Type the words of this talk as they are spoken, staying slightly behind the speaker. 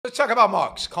let's talk about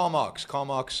Marx, Karl Marx. Karl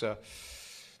Marx,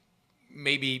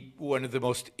 maybe one of the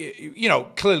most,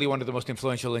 clearly one of the most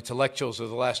influential intellectuals of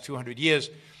the last 200 years.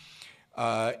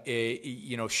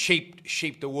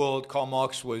 Shaped the world. Karl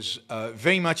Marx was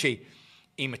very much a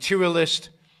materialist.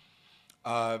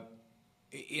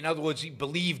 In other words, he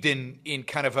believed in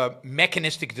kind of a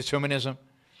mechanistic determinism.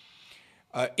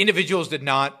 Individuals did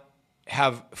not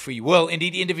have free will.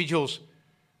 Indeed, individuals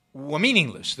were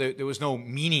meaningless. There was no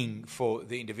meaning for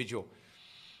the individual.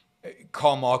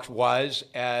 Karl Marx was,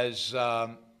 as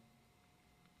I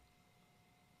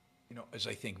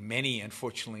think many,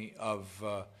 unfortunately, of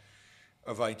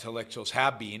our intellectuals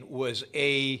have been, was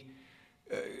a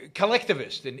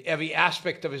collectivist in every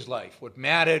aspect of his life. What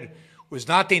mattered was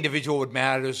not the individual. What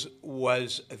matters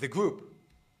was the group.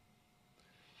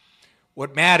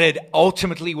 What mattered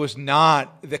ultimately was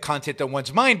not the content of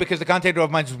one's mind, because the content of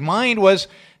one's mind was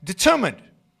determined.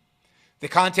 The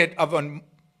content of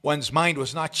one's mind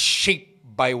was not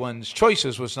shaped by one's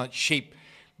choices, was not shaped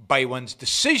by one's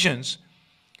decisions,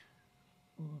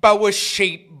 but was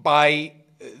shaped by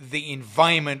the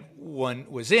environment one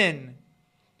was in,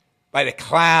 by the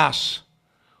class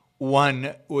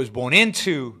one was born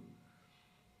into,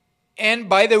 and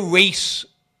by the race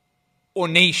or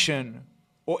nation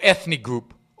or ethnic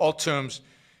group, all terms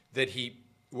that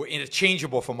were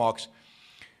interchangeable for Marx,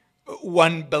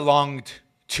 one belonged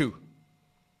to.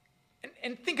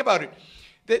 And think about it.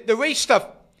 The race stuff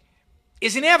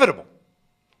is inevitable.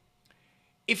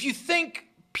 If you think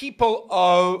people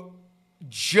are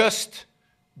just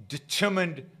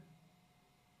determined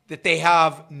that they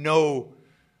have no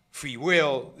free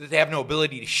will, that they have no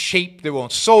ability to shape their own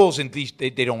souls, and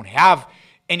they don't have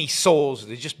any souls,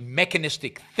 they're just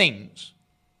mechanistic things,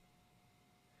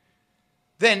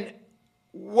 then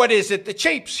what is it that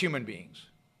shapes human beings?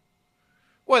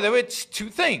 Well, it's two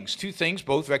things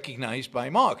both recognized by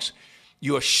Marx.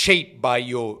 You are shaped by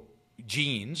your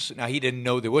genes. Now, he didn't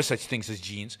know there were such things as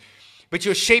genes, but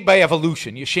you're shaped by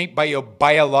evolution. You're shaped by your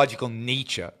biological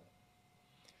nature.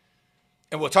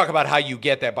 And we'll talk about how you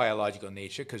get that biological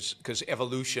nature, because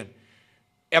evolution,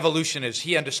 as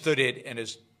he understood it, and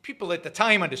as people at the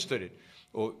time understood it,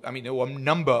 there were a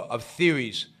number of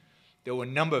theories. There were a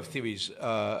number of theories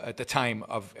at the time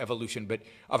of evolution, but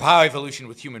of how evolution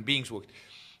with human beings worked,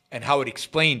 and how it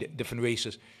explained different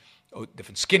races, or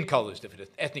different skin colors, different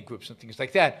ethnic groups, and things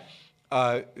like that.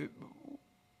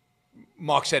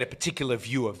 Marx had a particular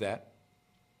view of that.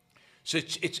 So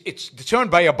it's determined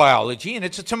by your biology, and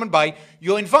it's determined by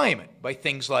your environment, by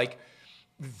things like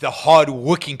the hard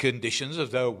working conditions of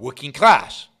the working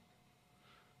class,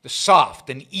 the soft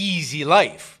and easy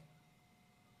life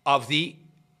of the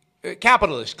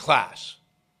capitalist class.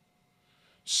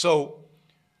 So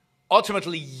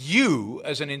ultimately, you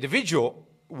as an individual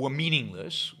were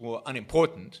meaningless, were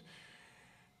unimportant.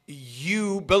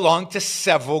 You belong to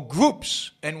several groups,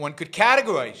 and one could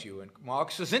categorize you, and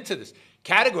Marx was into this,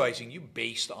 categorizing you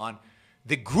based on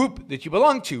the group that you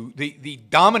belong to. The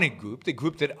dominant group, the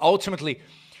group that ultimately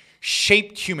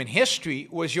shaped human history,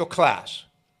 was your class.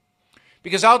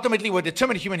 Because ultimately what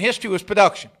determined human history was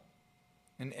production.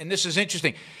 And this is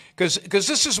interesting, because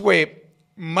this is where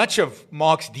much of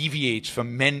Marx deviates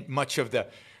from much of the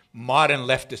modern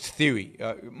leftist theory.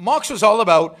 Marx was all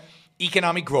about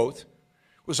economic growth,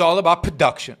 was all about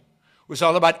production, was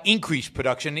all about increased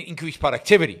production and increased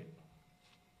productivity.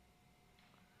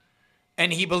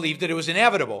 And he believed that it was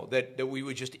inevitable, that we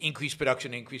would just increase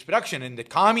production, and that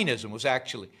communism was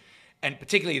actually, and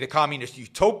particularly the communist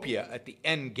utopia at the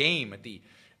end game, at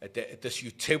this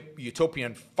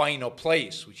utopian final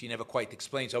place, which he never quite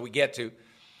explains how we get to,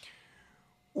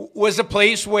 was a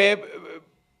place where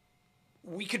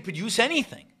we could produce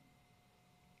anything,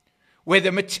 where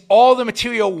all the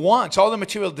material wants, all the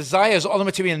material desires, all the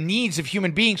material needs of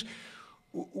human beings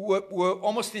were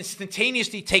almost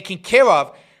instantaneously taken care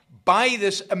of by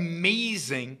this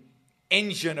amazing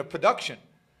engine of production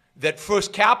that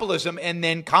first capitalism and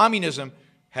then communism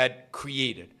had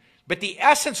created. But the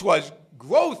essence was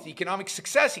growth, economic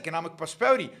success, economic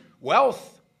prosperity,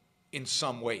 wealth in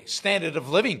some way, standard of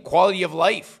living, quality of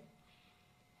life.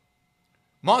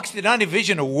 Marx did not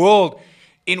envision a world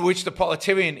in which the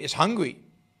proletarian is hungry.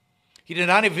 He did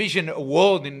not envision a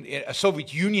world, in a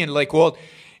Soviet Union-like world,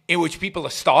 in which people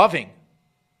are starving,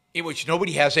 in which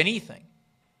nobody has anything.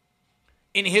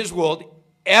 In his world,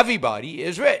 everybody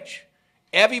is rich.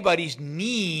 Everybody's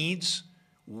needs,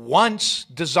 wants,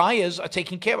 desires are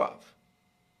taken care of.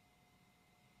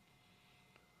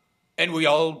 And we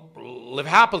all live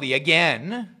happily.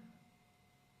 Again,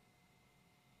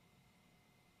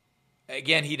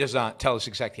 he does not tell us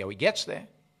exactly how he gets there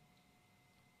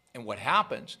and what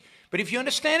happens. But if you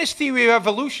understand his theory of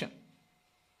evolution,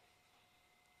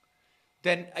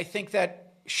 then I think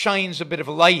that shines a bit of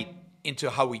a light into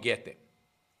how we get there.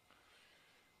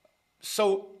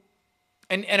 So,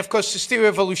 and of course, his theory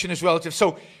of evolution is relative.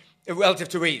 So, relative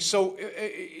to race.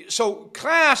 So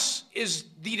class is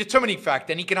the determining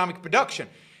factor, and economic production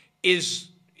is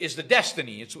the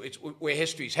destiny. It's where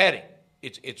history is heading.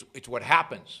 It's what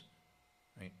happens.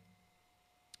 Right?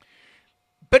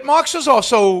 But Marx was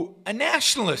also a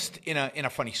nationalist in a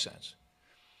funny sense.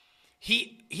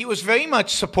 He was very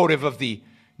much supportive of the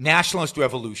nationalist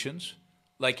revolutions,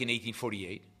 like in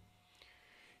 1848.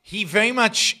 He very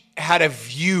much had a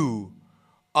view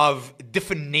of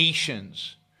different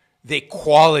nations, their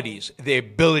qualities, their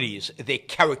abilities, their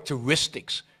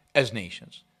characteristics as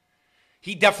nations.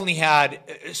 He definitely had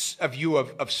a view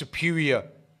of superior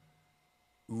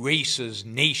races,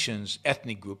 nations,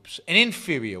 ethnic groups, and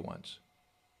inferior ones.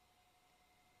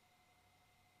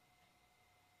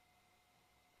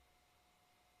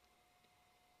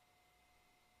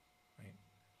 Right.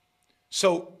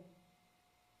 So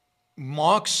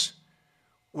Marx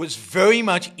was very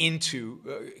much into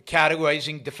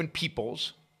categorizing different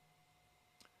peoples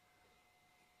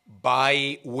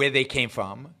by where they came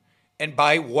from and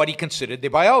by what he considered their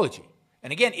biology.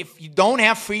 And again, if you don't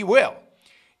have free will,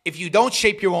 if you don't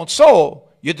shape your own soul,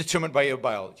 you're determined by your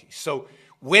biology. So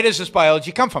where does this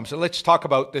biology come from? So let's talk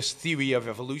about this theory of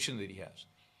evolution that he has.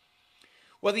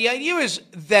 Well, the idea is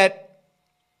that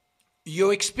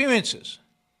your experiences,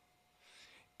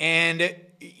 and,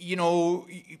 you know,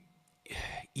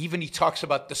 even he talks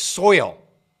about the soil,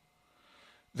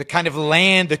 the kind of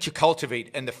land that you cultivate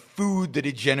and the food that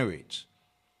it generates,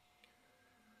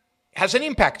 has an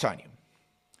impact on you.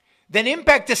 That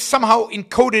impact is somehow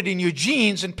encoded in your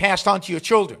genes and passed on to your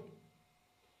children.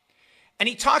 And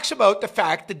he talks about the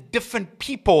fact that different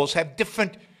peoples have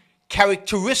different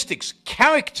characteristics,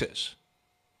 characters,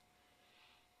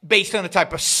 based on the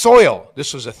type of soil.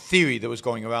 This was a theory that was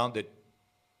going around that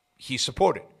he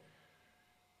supported.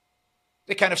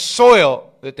 The kind of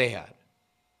soil that they had.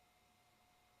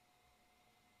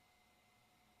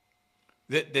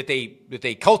 That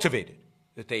they cultivated,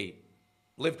 that they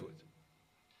lived with.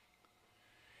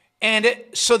 And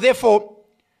so therefore,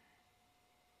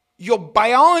 your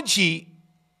biology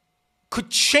could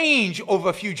change over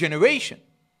a few generations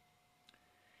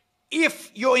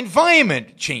if your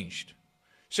environment changed.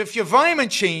 So if your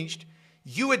environment changed,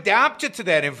 you adapted to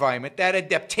that environment. That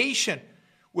adaptation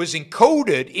was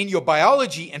encoded in your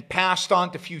biology and passed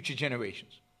on to future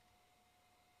generations.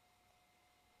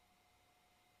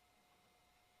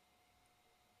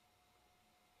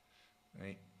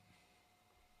 Right?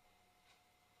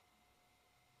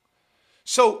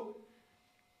 So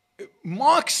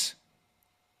Marx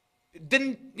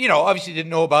didn't, obviously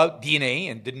didn't know about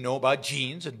DNA and didn't know about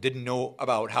genes and didn't know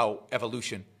about how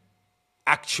evolution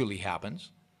actually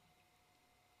happens.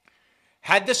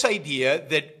 Had this idea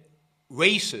that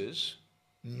races,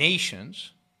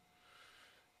 nations,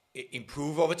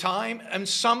 improve over time and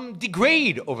some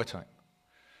degrade over time.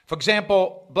 For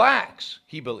example, blacks,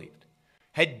 he believed,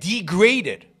 had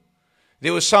degraded.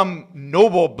 There was some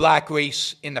noble black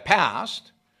race in the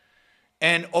past,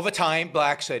 and over time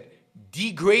blacks had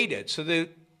degraded. So that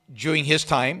during his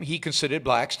time, he considered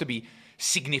blacks to be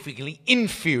significantly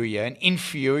inferior, an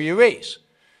inferior race.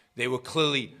 They were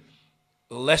clearly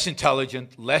less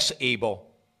intelligent, less able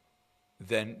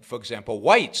than, for example,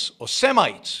 whites or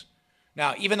Semites.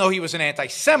 Now, even though he was an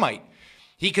anti-Semite,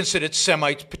 he considered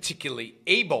Semites particularly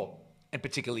able and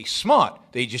particularly smart.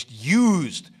 They just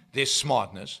used their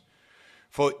smartness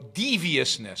for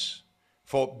deviousness,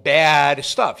 for bad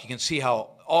stuff. You can see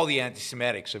how all the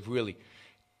anti-Semitics have really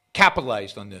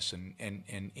capitalized on this and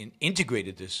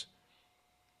integrated this.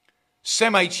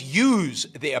 Semites use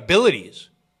their abilities,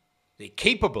 their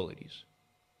capabilities,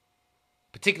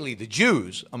 particularly the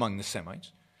Jews among the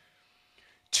Semites,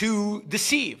 to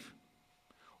deceive,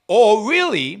 or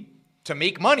really to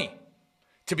make money,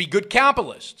 to be good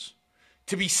capitalists,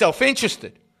 to be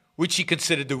self-interested, which he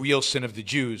considered the real sin of the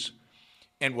Jews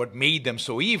and what made them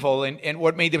so evil and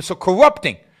what made them so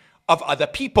corrupting of other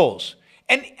peoples.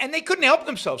 And they couldn't help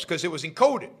themselves because it was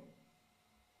encoded.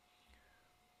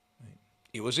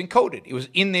 It was encoded. It was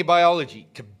in their biology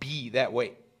to be that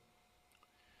way.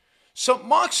 So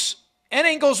Marx and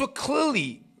Engels were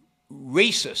clearly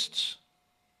racists.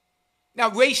 Now,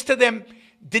 race to them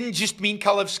didn't just mean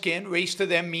color of skin. Race to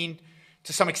them mean,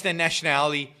 to some extent,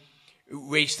 nationality.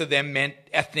 Race to them meant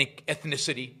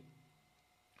ethnicity.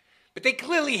 But they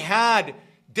clearly had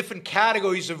different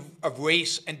categories of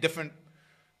race and different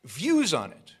views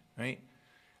on it, right?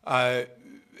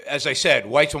 as I said,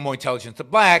 whites were more intelligent than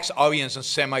blacks. Aryans and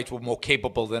Semites were more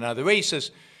capable than other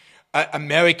races.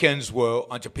 Americans were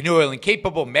entrepreneurial and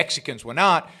capable. Mexicans were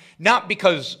not. Not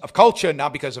because of culture,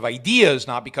 not because of ideas,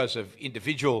 not because of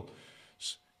individual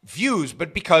views,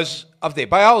 but because of their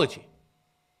biology.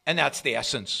 And that's the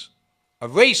essence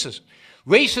of racism.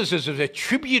 Racism is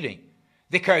attributing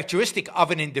the characteristic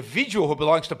of an individual who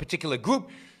belongs to a particular group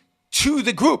to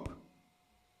the group.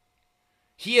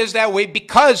 He is that way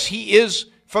because he is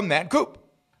from that group.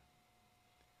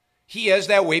 He is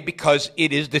that way because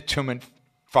it is determined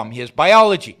from his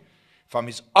biology, from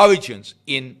his origins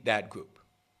in that group.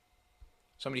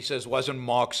 Somebody says, wasn't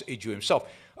Marx a Jew himself?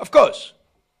 Of course.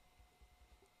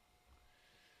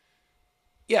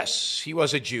 Yes, he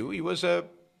was a Jew. He was a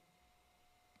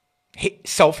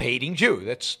self-hating Jew.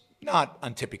 That's not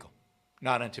untypical.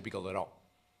 Not untypical at all.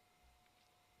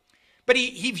 But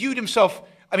he viewed himself,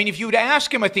 I mean, if you would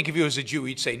ask him, I think if he was a Jew,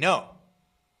 he'd say no.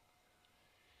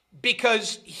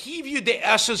 Because he viewed the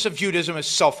essence of Judaism as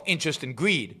self-interest and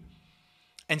greed.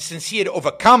 And since he had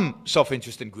overcome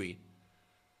self-interest and greed,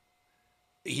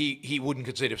 he wouldn't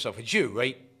consider himself a Jew,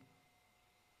 right?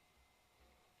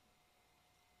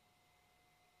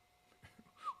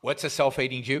 What's a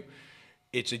self-hating Jew?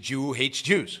 It's a Jew who hates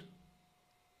Jews.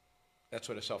 That's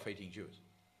what a self-hating Jew is.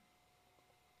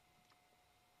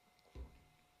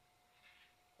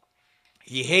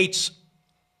 He hates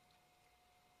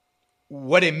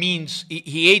what it means.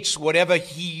 He hates whatever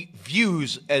he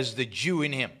views as the Jew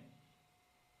in him.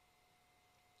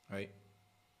 Right?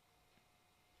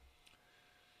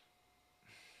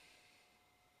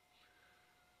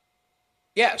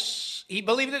 Yes, he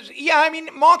believed that. Yeah, I mean,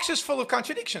 Marx is full of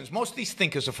contradictions. Most of these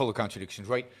thinkers are full of contradictions,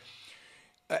 right?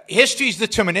 History is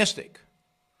deterministic.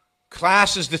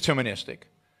 Class is deterministic.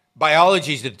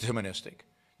 Biology is deterministic.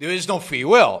 There is no free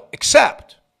will,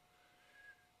 except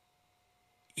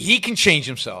he can change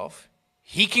himself.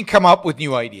 He can come up with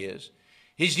new ideas.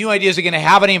 His new ideas are going to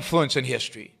have an influence on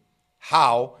history.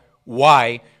 How?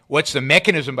 Why? What's the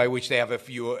mechanism by which they have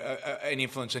an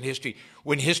influence on history?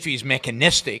 When history is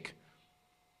mechanistic,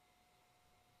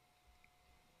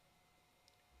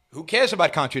 who cares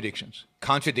about contradictions?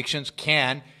 Contradictions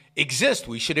can exist.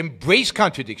 We should embrace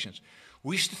contradictions.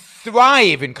 We should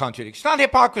thrive in contradictions. It's not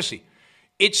hypocrisy.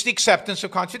 It's the acceptance of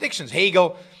contradictions.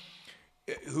 Hegel,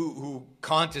 who's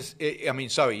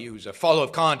a follower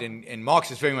of Kant, and Marx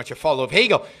is very much a follower of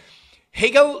Hegel.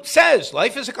 Hegel says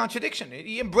life is a contradiction.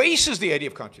 He embraces the idea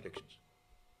of contradictions.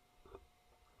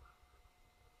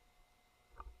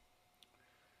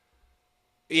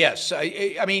 Yes,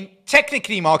 I mean,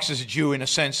 technically Marx is a Jew in a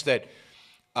sense that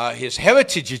his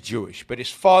heritage is Jewish, but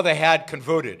his father had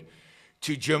converted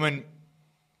to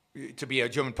be a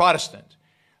German Protestant.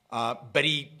 But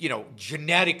he,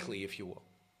 genetically, if you will,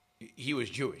 he was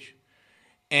Jewish.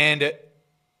 And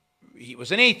he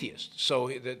was an atheist, so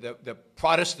the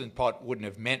Protestant part wouldn't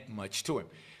have meant much to him.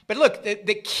 But look,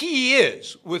 the key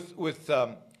is, with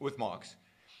Marx,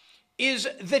 is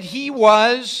that he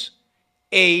was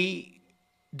a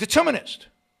determinist.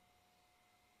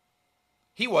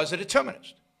 He was a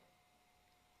determinist.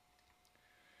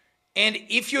 And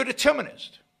if you're a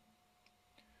determinist,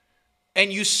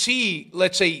 and you see,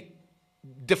 let's say,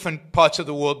 different parts of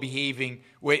the world behaving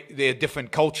where there are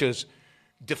different cultures,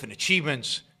 different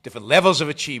achievements, different levels of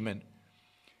achievement,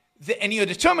 and you're a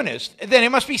determinist, then there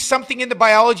must be something in the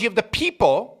biology of the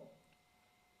people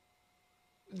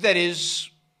that is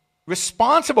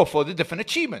responsible for the different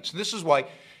achievements. And this is why,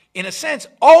 in a sense,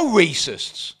 all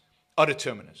racists are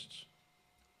determinists.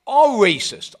 All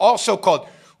racists, all so-called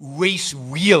race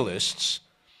realists,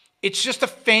 it's just a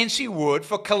fancy word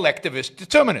for collectivist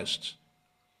determinists.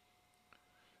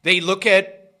 They look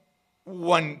at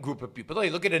one group of people, they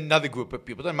look at another group of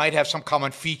people that might have some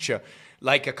common feature,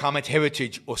 like a common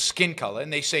heritage or skin color,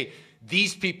 and they say,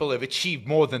 these people have achieved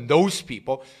more than those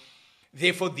people,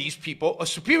 therefore these people are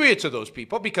superior to those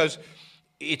people because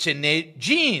it's in their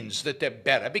genes that they're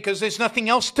better, because there's nothing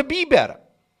else to be better.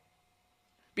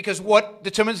 Because what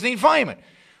determines the environment?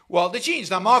 Well, the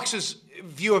genes. Now, Marx's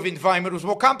view of environment was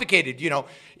more complicated.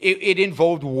 It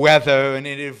involved weather and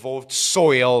it involved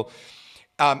soil.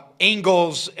 For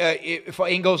Engels,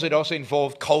 it also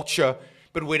involved culture.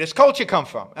 But where does culture come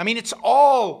from? I mean, it's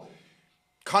all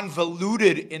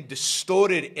convoluted and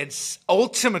distorted and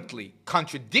ultimately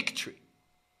contradictory.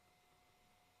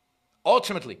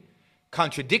 Ultimately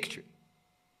contradictory.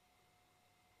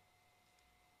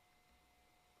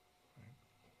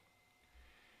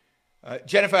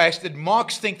 Jennifer asked, did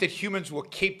Marx think that humans were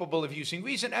capable of using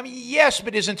reason? I mean, yes,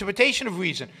 but his interpretation of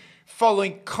reason,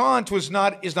 following Kant, is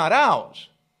not ours.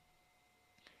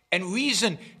 And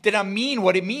reason did not mean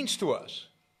what it means to us.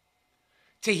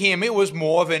 to him, it was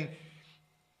more of an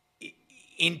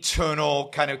internal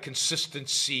kind of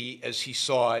consistency as he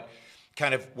saw it,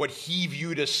 kind of what he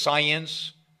viewed as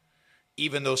science,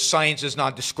 even though science is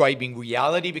not describing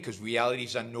reality because reality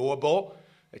is unknowable.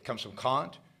 It comes from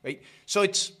Kant, right? So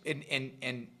it's,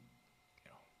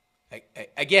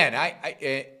 again,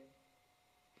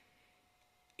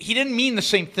 he didn't mean the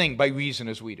same thing by reason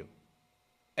as we do.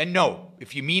 And no,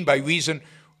 if you mean by reason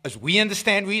as we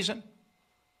understand reason,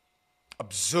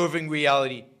 observing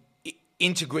reality,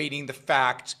 integrating the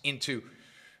facts into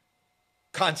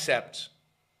concepts,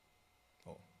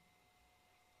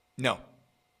 no,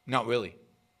 not really.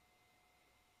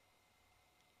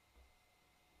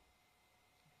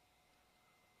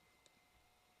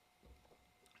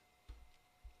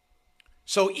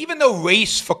 So even though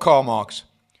race for Karl Marx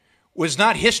was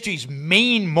not history's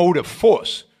main motive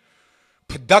force,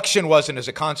 production wasn't as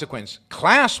a consequence,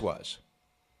 class was.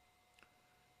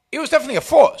 It was definitely a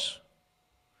force.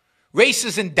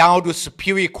 Races endowed with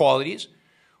superior qualities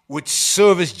would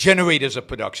serve as generators of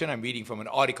production. I'm reading from an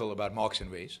article about Marx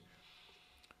and race.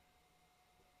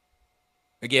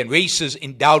 Again, races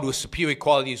endowed with superior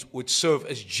qualities would serve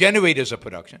as generators of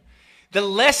production. The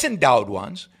less endowed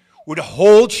ones would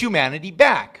hold humanity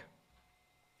back.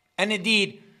 And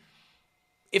indeed,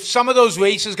 if some of those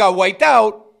races got wiped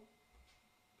out,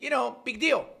 big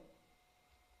deal.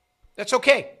 That's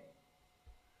okay.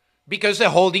 Because they're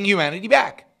holding humanity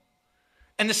back.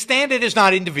 And the standard is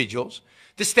not individuals.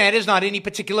 The standard is not any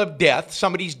particular death,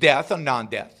 somebody's death or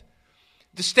non-death.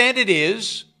 The standard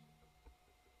is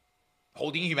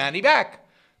holding humanity back.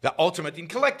 The ultimate in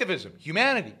collectivism,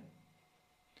 humanity.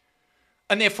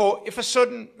 And therefore, if a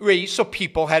certain race or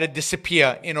people had to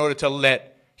disappear in order to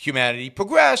let humanity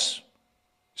progress,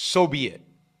 so be it.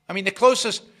 I mean, the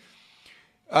closest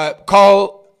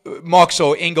Karl Marx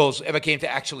or Engels ever came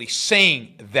to actually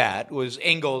saying that was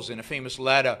Engels in a famous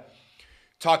letter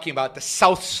talking about the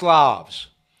South Slavs.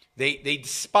 They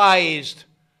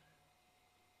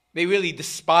really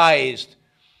despised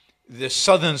the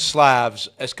Southern Slavs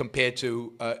as compared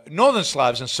to Northern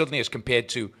Slavs, and certainly as compared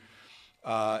to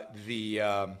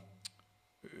the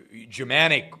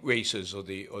Germanic races or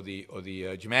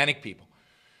the Germanic people.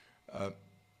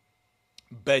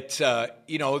 But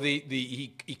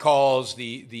he calls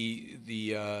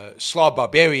the Slav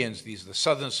barbarians, these are the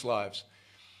Southern Slavs.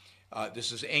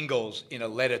 This is Engels in a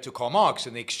letter to Karl Marx,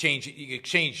 and they exchanged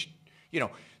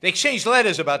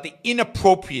letters about the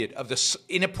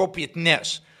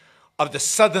inappropriateness of the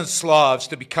Southern Slavs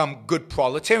to become good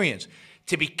proletarians,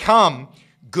 to become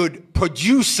good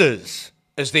producers,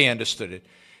 as they understood it,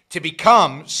 to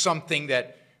become something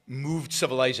that moved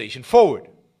civilization forward.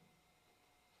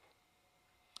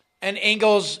 And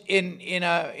Engels, in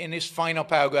his final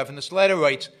paragraph in this letter,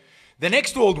 writes, "The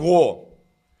next world war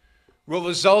will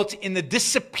result in the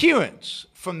disappearance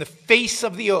from the face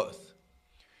of the earth,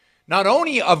 not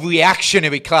only of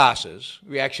reactionary classes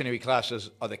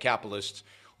are the capitalists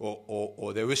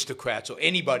or the aristocrats or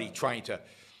anybody trying to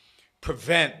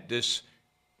prevent this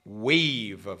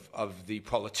wave of the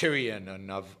proletarian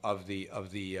and of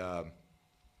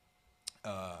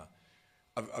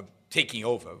taking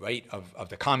over, right, of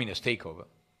the communist takeover.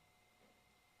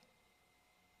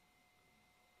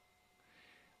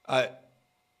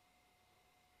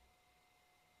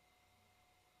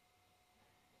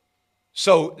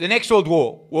 So the next world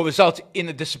war will result in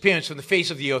the disappearance from the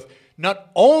face of the earth, not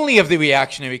only of the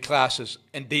reactionary classes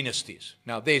and dynasties.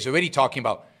 Now, there's already talking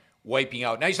about wiping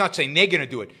out. Now, he's not saying they're going to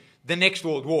do it. The next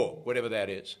world war, whatever that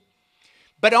is.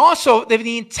 But also,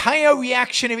 the entire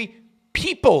reactionary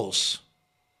peoples.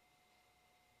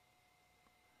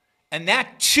 And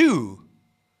that, too,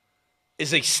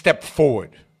 is a step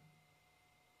forward.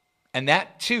 And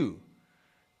that, too,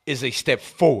 is a step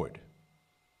forward.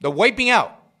 The wiping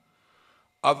out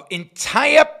of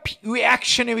entire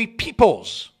reactionary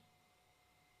peoples.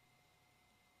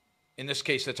 In this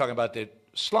case, they're talking about the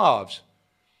Slavs,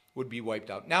 would be wiped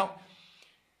out. Now,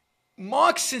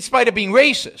 Marx, in spite of being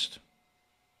racist,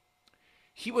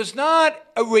 he was not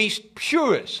a race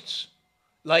purist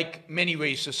like many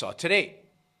racists are today.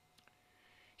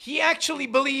 He actually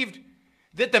believed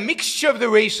that the mixture of the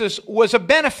races was a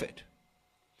benefit.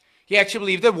 He actually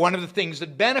believed that one of the things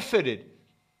that benefited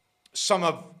some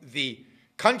of the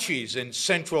countries in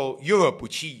Central Europe,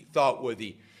 which he thought were in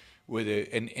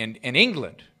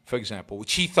England, for example,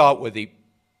 which he thought were the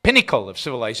pinnacle of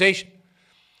civilization,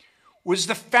 was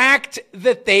the fact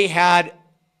that they had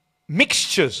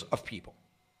mixtures of people,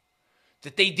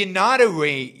 that they did not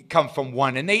come from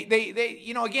one. And they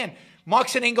again,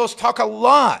 Marx and Engels talk a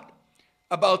lot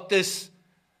about this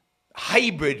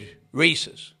hybrid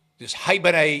races, this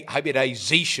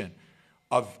hybridization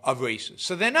of races.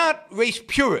 So they're not race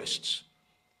purists.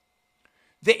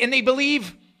 And they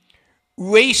believe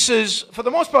races, for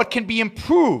the most part, can be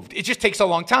improved. It just takes a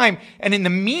long time. And in the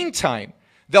meantime,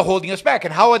 they're holding us back.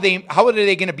 And how are they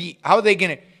going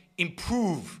to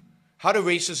improve? How do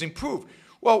races improve?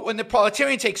 Well, when the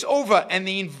proletarian takes over and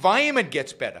the environment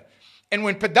gets better, and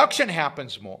when production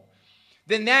happens more,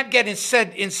 then that in a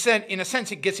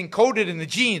sense, it gets encoded in the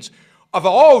genes of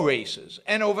all races.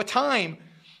 And over time,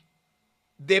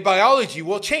 their biology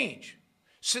will change.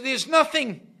 So there's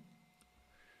nothing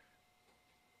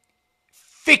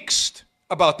fixed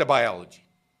about the biology.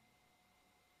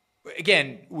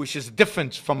 Again, which is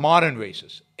different from modern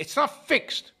races. It's not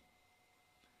fixed.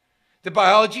 The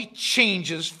biology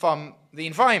changes from the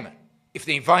environment. If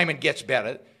the environment gets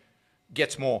better,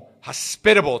 gets more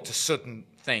hospitable to certain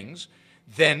things,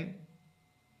 then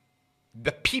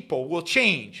the people will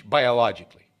change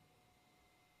biologically.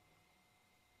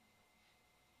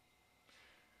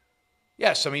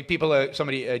 Yes, I mean,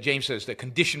 James says they're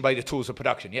conditioned by the tools of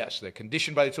production. Yes, they're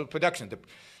conditioned by the tools of production.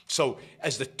 So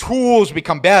as the tools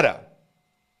become better,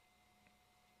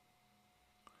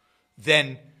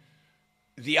 then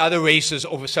the other races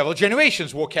over several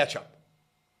generations will catch up.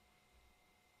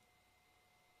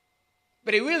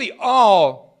 But it really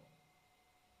all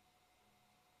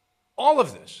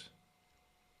of this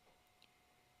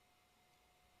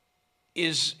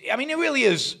is, I mean, it really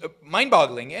is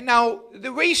mind-boggling. And now, the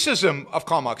racism of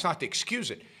Karl Marx, not to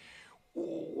excuse it,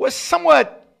 was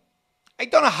somewhat, I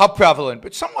don't know how prevalent,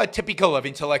 but somewhat typical of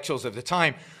intellectuals of the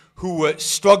time who were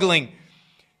struggling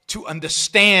to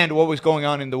understand what was going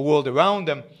on in the world around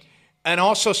them, and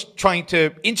also trying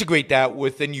to integrate that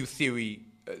with the new theory,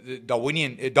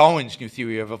 Darwin's new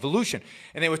theory of evolution.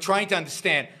 And they were trying to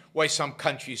understand why some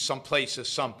countries, some places,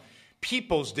 some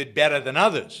peoples did better than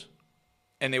others.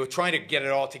 And they were trying to get it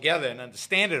all together and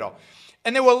understand it all.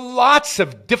 And there were lots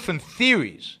of different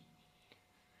theories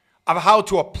of how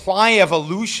to apply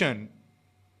evolution,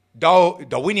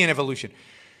 Darwinian evolution,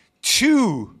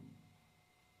 to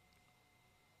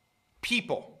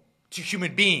people, to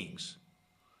human beings,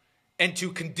 and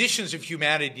to conditions of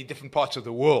humanity in different parts of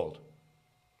the world.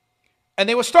 And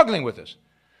they were struggling with this.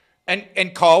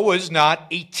 And Karl was not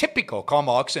atypical. Karl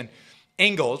Marx and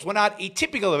Engels were not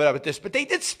atypical about this, but they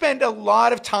did spend a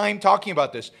lot of time talking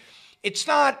about this. It's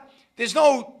not, there's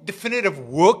no definitive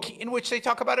work in which they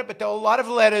talk about it, but there are a lot of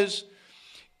letters.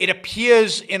 It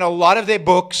appears in a lot of their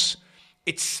books.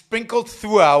 It's sprinkled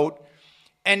throughout.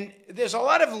 And there's a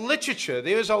lot of literature.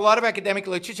 There's a lot of academic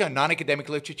literature, non-academic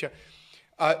literature,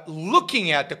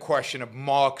 looking at the question of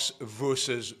Marx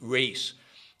versus race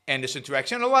and this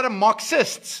interaction. And a lot of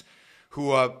Marxists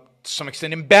who are to some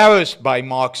extent embarrassed by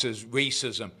Marx's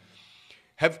racism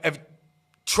have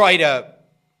tried to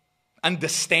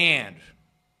understand,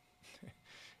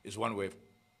 is one way of,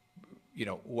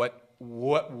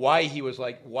 why he was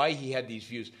like, why he had these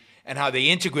views, and how they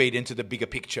integrate into the bigger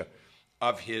picture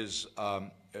of his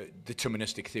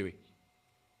deterministic theory.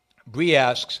 Bree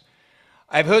asks,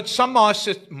 I've heard some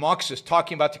Marxists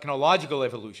talking about technological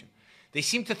evolution. They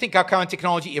seem to think our current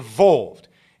technology evolved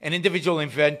and individual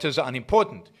inventors are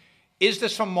unimportant. Is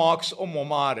this from Marx or more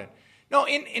modern? No,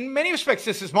 in many respects,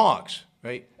 this is Marx,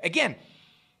 right? Again,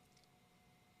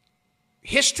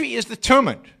 history is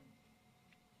determined.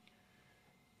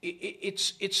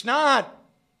 It's not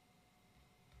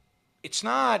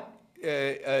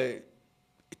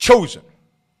chosen.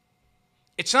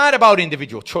 It's not about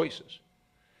individual choices.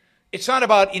 It's not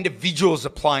about individuals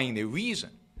applying their reason.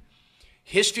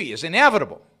 History is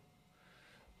inevitable.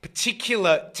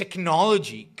 Particular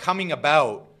technology coming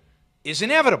about is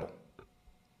inevitable.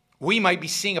 We might be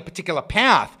seeing a particular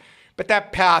path, but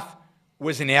that path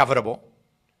was inevitable.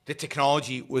 The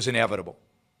technology was inevitable.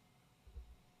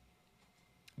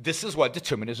 This is what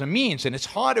determinism means, and it's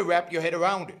hard to wrap your head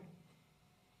around it.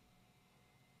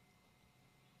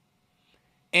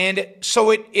 And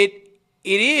so it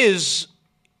is,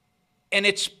 and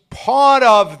it's part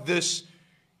of this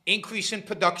increase in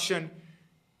production,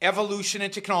 evolution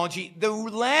in technology. The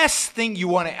last thing you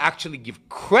want to actually give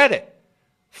credit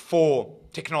for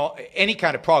any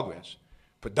kind of progress,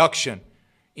 production,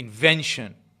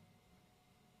 invention,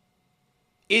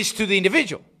 is to the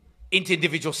individual, into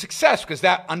individual success, because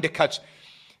that undercuts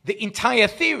the entire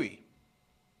theory.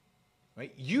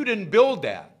 Right? You didn't build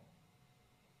that.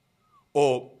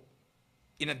 Or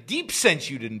in a deep sense,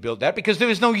 you didn't build that because there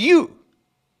is no you.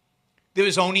 There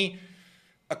is only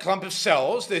a clump of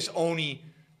cells. There's only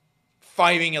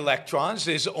firing electrons.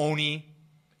 There's only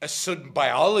a certain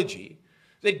biology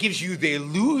that gives you the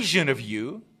illusion of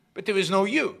you, but there is no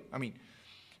you. I mean,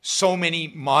 so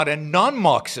many modern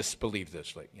non-Marxists believe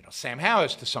this, like, you know, Sam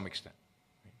Harris to some extent.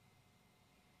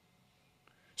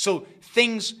 So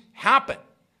things happen.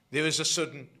 There is a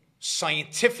certain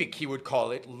scientific, he would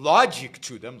call it, logic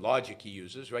to them. Logic he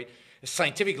uses, right? A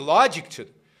scientific logic to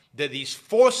them. They're these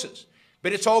forces.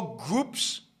 But it's all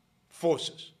groups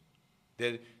forces.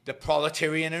 They're the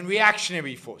proletarian and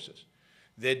reactionary forces.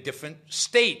 They're different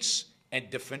states and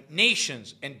different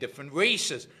nations and different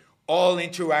races, all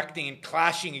interacting and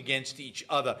clashing against each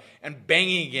other and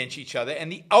banging against each other.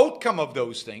 And the outcome of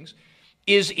those things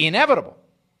is inevitable.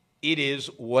 It is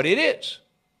what it is.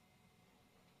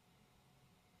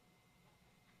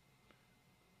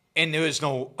 And there is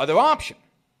no other option.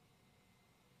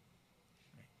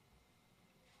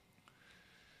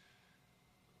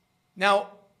 Now,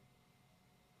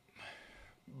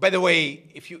 by the way,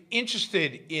 if you're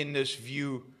interested in this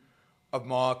view of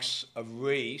Marx, of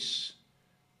race,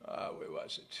 where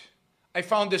was it? I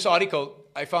found this article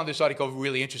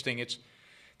really interesting. It's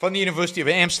from the University of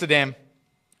Amsterdam.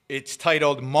 It's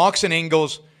titled Marx and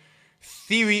Engels,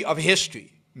 Theory of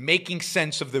History, Making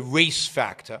Sense of the Race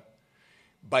Factor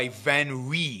by Van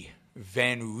Rie.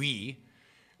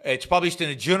 It's published in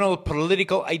the Journal of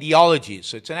Political Ideology.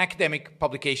 So it's an academic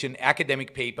publication,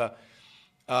 academic paper.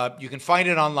 You can find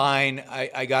it online.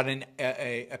 I got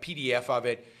a PDF of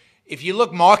it. If you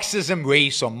look Marxism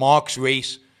race or Marx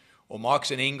race or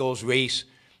Marx and Engels race,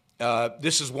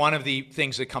 this is one of the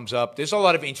things that comes up. There's a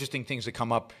lot of interesting things that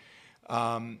come up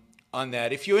on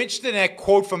that. If you're interested in that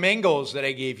quote from Engels that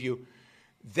I gave you,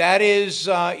 that is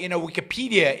in a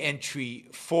Wikipedia entry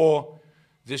for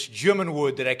this German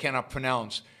word that I cannot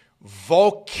pronounce,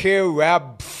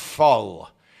 Volkerabfall.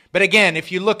 But again,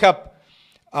 if you look up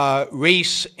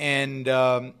race and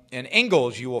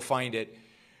Engels, you will find it.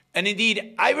 And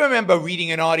indeed, I remember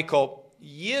reading an article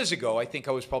years ago, I think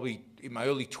I was probably in my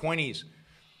early 20s,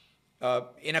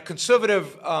 in a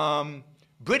conservative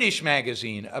British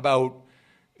magazine about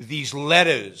these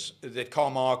letters that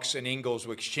Karl Marx and Engels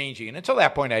were exchanging. And until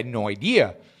that point, I had no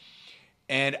idea.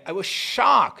 And I was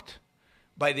shocked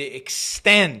by the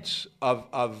extent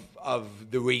of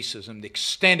the racism, the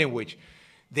extent in which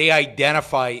they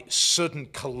identify certain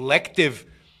collective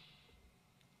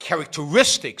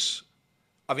characteristics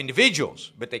of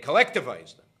individuals, but they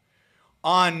collectivize them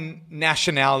on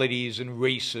nationalities and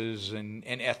races and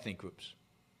ethnic groups.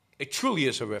 It truly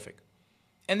is horrific.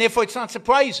 And therefore, it's not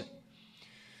surprising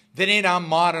that in our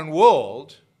modern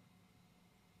world,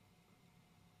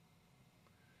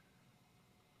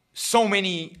 so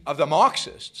many of the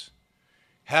Marxists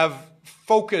have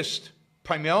focused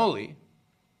primarily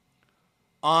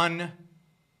on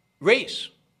race,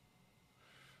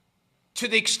 to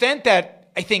the extent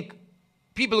that I think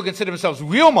people who consider themselves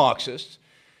real Marxists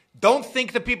don't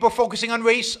think that people focusing on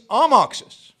race are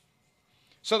Marxists.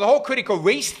 So the whole critical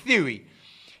race theory,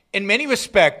 in many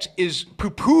respects, is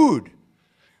poo-pooed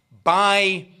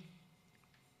by,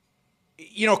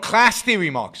 class theory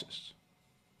Marxists.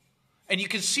 And you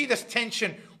can see this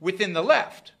tension within the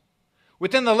left.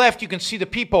 Within the left, you can see the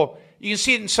people, you can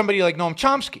see it in somebody like Noam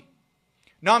Chomsky.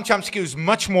 Noam Chomsky was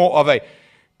much more of a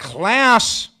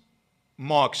class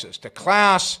Marxist, a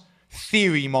class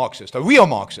theory Marxist, a real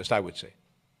Marxist, I would say.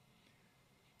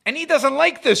 And he doesn't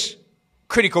like this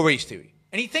critical race theory.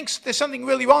 And he thinks there's something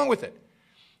really wrong with it.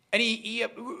 And he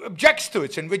objects to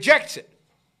it and rejects it.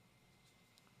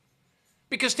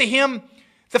 Because to him,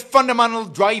 the fundamental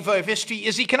driver of history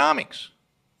is economics.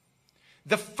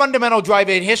 The fundamental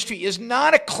driver of history is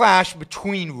not a clash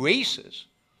between races.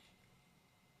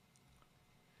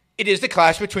 It is the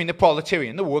clash between the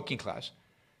proletarian, the working class,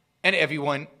 and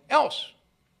everyone else.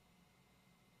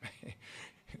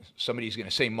 Somebody's going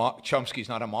to say Chomsky's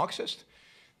not a Marxist?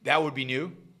 That would be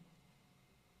new.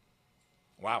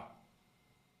 Wow.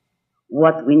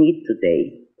 What we need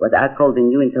today, what I call the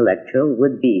new intellectual,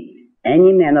 would be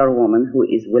any man or woman who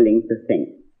is willing to think.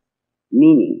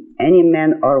 Meaning, any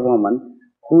man or woman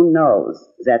who knows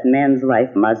that man's life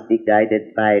must be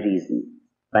guided by reason,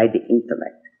 by the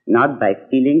intellect, not by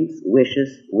feelings,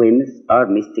 wishes, whims, or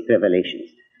mystic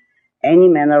revelations. Any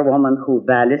man or woman who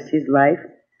values his life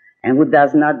and who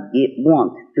does not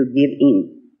want to give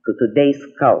in to today's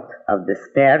cult of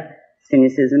despair,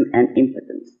 cynicism, and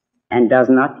impotence, and does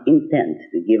not intend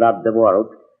to give up the world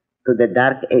to the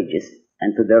dark ages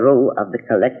and to the rule of the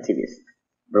collectivist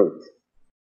brute.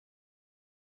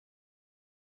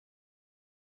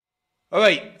 All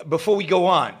right, before we go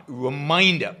on,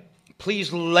 reminder,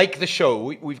 please like the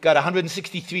show. We've got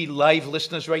 163 live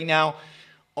listeners right now,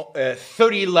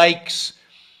 30 likes.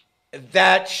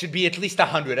 that should be at least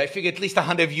 100. I figure at least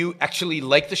 100 of you actually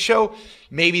like the show.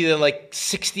 Maybe there are like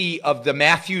 60 of the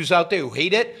Matthews out there who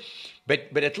hate it,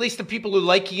 but at least the people who are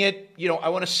liking it, you know, I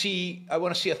want to see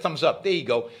a thumbs up. There you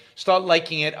go. Start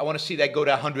liking it. I want to see that go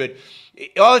to 100.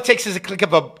 All it takes is a click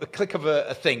of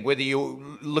a thing. Whether you're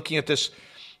looking at this,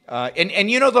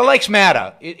 and you know, the likes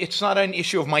matter. It's not an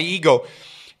issue of my ego.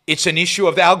 It's an issue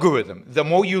of the algorithm. The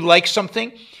more you like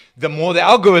something, the more the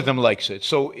algorithm likes it.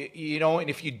 So, you know, and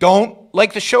if you don't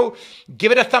like the show,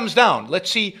 give it a thumbs down.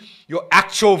 Let's see your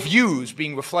actual views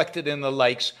being reflected in the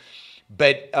likes.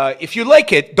 But if you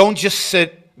like it, don't just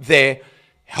sit there.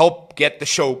 Help get the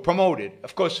show promoted.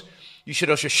 Of course, you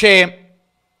should also share.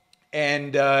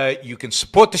 And you can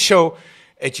support the show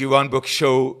at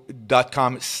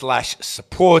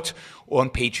yaronbrookshow.com/support, or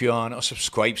on Patreon or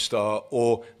Subscribestar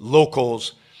or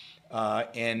Locals.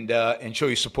 And show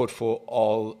your support for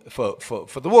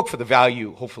the work, for the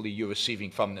value hopefully you're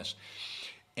receiving from this.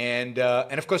 And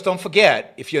of course, don't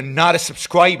forget, if you're not a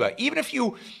subscriber, even if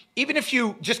you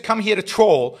just come here to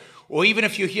troll, or even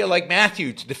if you're here like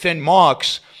Matthew to defend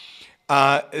Marx,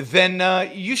 then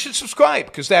you should subscribe,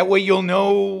 because that way you'll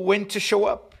know when to show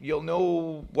up. You'll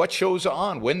know what shows are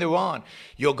on, when they're on.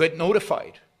 You'll get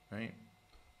notified, right?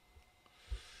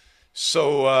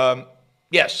 So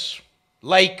yes,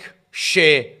 like,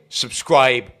 share,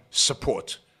 subscribe,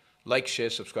 support. Like, share,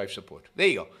 subscribe, support. There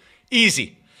you go.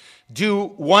 Easy. Do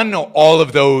one or all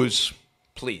of those,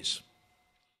 please.